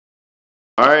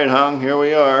Alright, Hung, here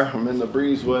we are. I'm in the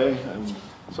breezeway. I'm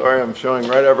sorry I'm showing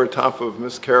right over top of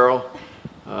Miss Carol,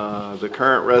 the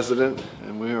current resident,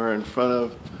 and we are in front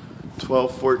of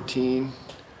 1214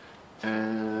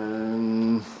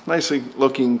 and nicely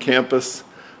looking campus.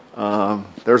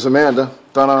 There's Amanda.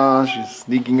 Ta-da! She's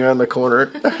sneaking around the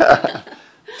corner.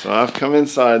 So I've come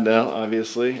inside now,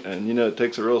 obviously, and you know it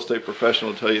takes a real estate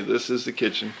professional to tell you this is the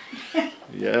kitchen.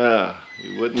 Yeah,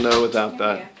 you wouldn't know without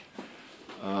that.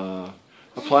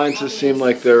 Appliances seem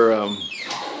like they're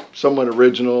somewhat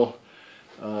original.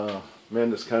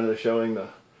 Amanda's kind of showing the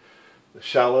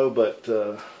shallow but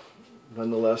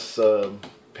nonetheless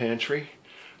pantry,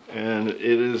 and it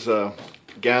is a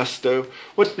gas stove.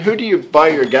 Who do you buy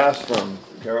your gas from,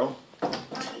 Carol?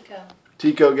 Tico.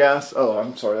 Tico Gas? Oh,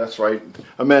 I'm sorry, that's right.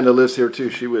 Amanda lives here too,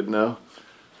 she would know.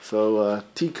 So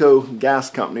Tico Gas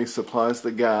Company supplies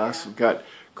the gas. We've got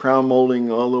crown molding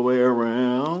all the way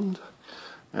around.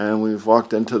 And we've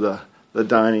walked into the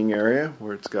dining area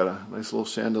where it's got a nice little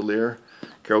chandelier.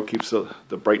 Carol keeps the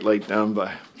bright light down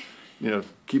by,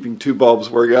 keeping two bulbs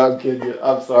working. I'm kidding you.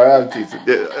 I'm sorry. I'm teasing.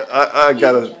 It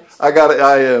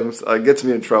gets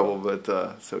me in trouble. But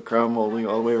so crown molding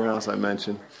all the way around, as I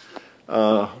mentioned.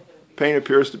 Paint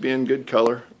appears to be in good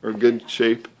color or good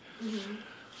shape.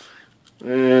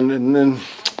 And then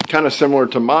kind of similar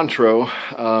to Montreux,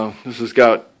 this has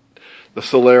got the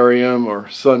solarium or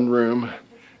sunroom.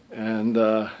 And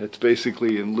it's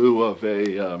basically in lieu of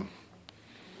a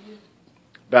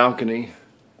balcony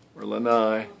or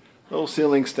lanai. Little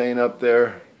ceiling stain up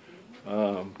there.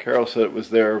 Carol said it was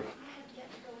there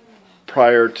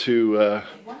prior to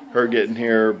her getting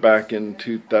here back in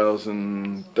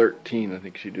 2013, I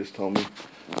think she just told me.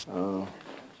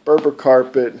 Berber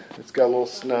carpet. It's got a little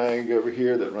snag over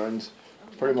here that runs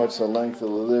pretty much the length of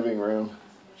the living room.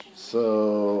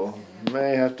 So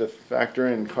may have to factor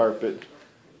in carpet.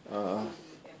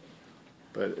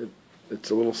 But it's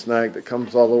a little snag that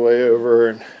comes all the way over,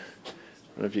 and I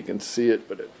don't know if you can see it,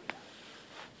 but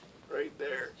right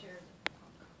there,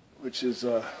 which is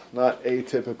not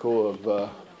atypical of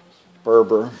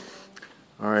Berber.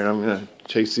 All right, I'm going to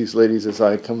chase these ladies as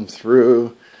I come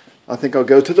through. I think I'll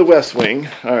go to the west wing.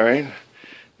 All right,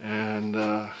 and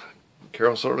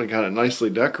Carol certainly got it nicely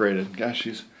decorated. Gosh,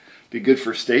 she's be good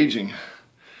for staging.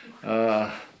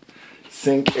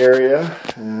 Sink area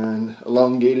and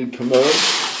elongated commode.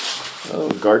 Oh,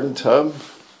 garden tub.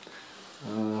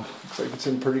 Looks like it's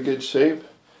in pretty good shape.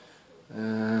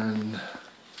 And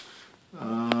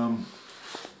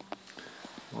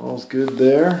all's good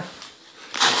there.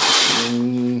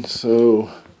 And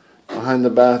so behind the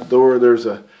bath door there's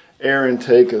a air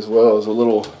intake as well as a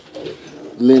little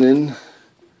linen.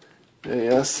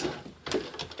 Yes.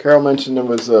 Carol mentioned there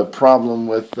was a problem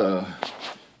with the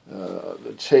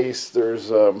chase.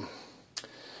 There's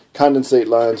condensate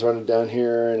lines running down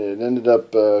here, and it ended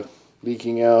up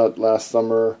leaking out last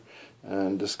summer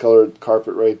and discolored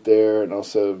carpet right there, and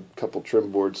also a couple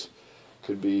trim boards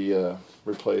could be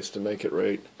replaced to make it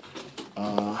right.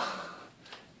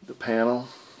 The panel,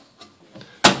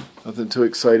 nothing too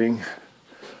exciting.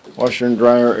 Washer and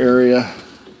dryer area,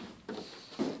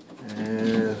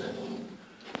 and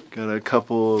got a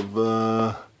couple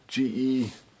of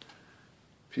GE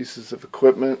pieces of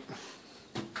equipment,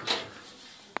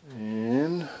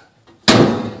 and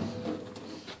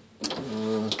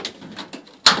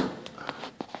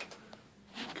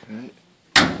okay,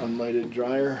 unlighted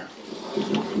dryer,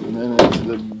 and then into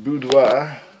the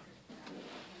boudoir,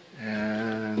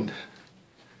 and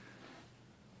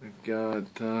we've got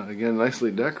again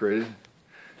nicely decorated.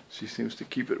 She seems to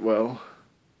keep it well,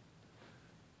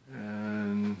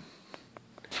 and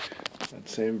that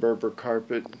same Berber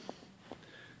carpet.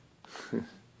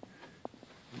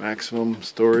 Maximum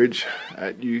storage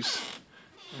at use,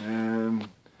 and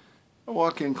a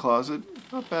walk-in closet,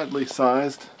 not badly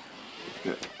sized.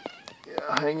 Yeah,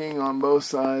 hanging on both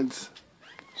sides,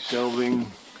 shelving.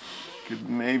 Could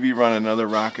maybe run another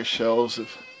rack of shelves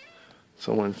if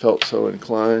someone felt so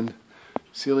inclined.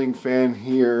 Ceiling fan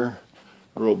here,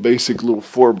 a real basic little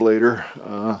four-blader,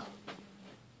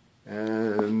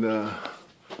 and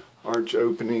arch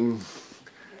opening.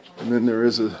 And then there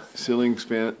is a ceiling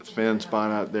fan spot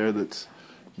out there that's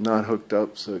not hooked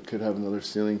up, so it could have another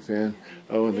ceiling fan.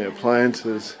 Oh, and the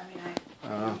appliances.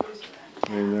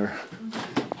 They're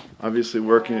obviously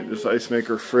working at this ice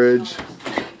maker fridge.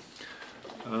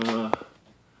 A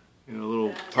little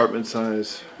apartment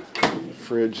size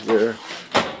fridge there.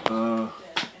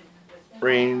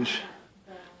 Range.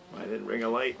 I didn't bring a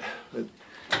light, but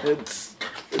it's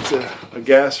a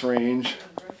gas range.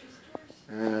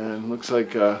 And looks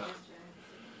like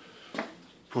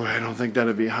Boy, I don't think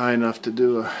that'd be high enough to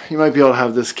do a... You might be able to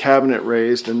have this cabinet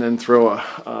raised and then throw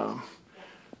a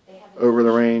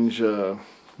over-the-range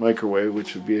microwave,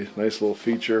 which would be a nice little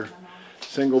feature.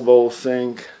 Single bowl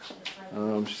sink.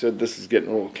 She said this is getting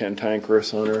a little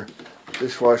cantankerous on her.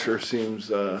 Dishwasher seems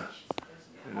like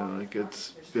it's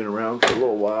been around for a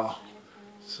little while.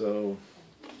 So,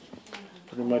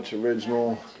 pretty much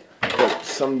original. Got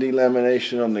some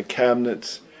delamination on the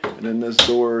cabinets. And then this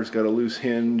door's got a loose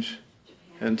hinge.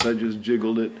 Hence I just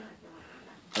jiggled it.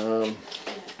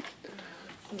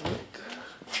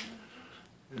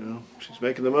 She's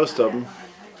making the most of them.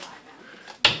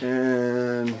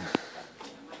 And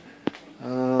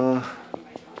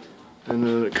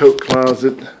then a coat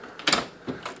closet.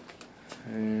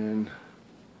 And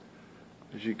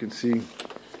as you can see,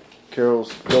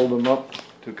 Carol's filled them up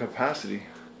to capacity.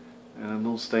 And a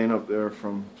little stain up there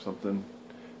from something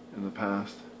in the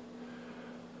past.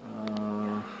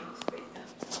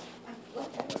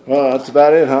 Well, that's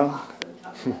about it, huh?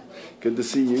 Good to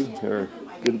see you, or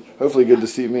good, hopefully good to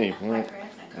see me.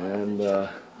 And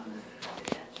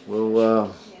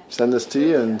we'll send this to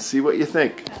you and see what you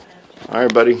think. All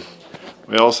right, buddy.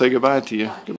 We all say goodbye to you.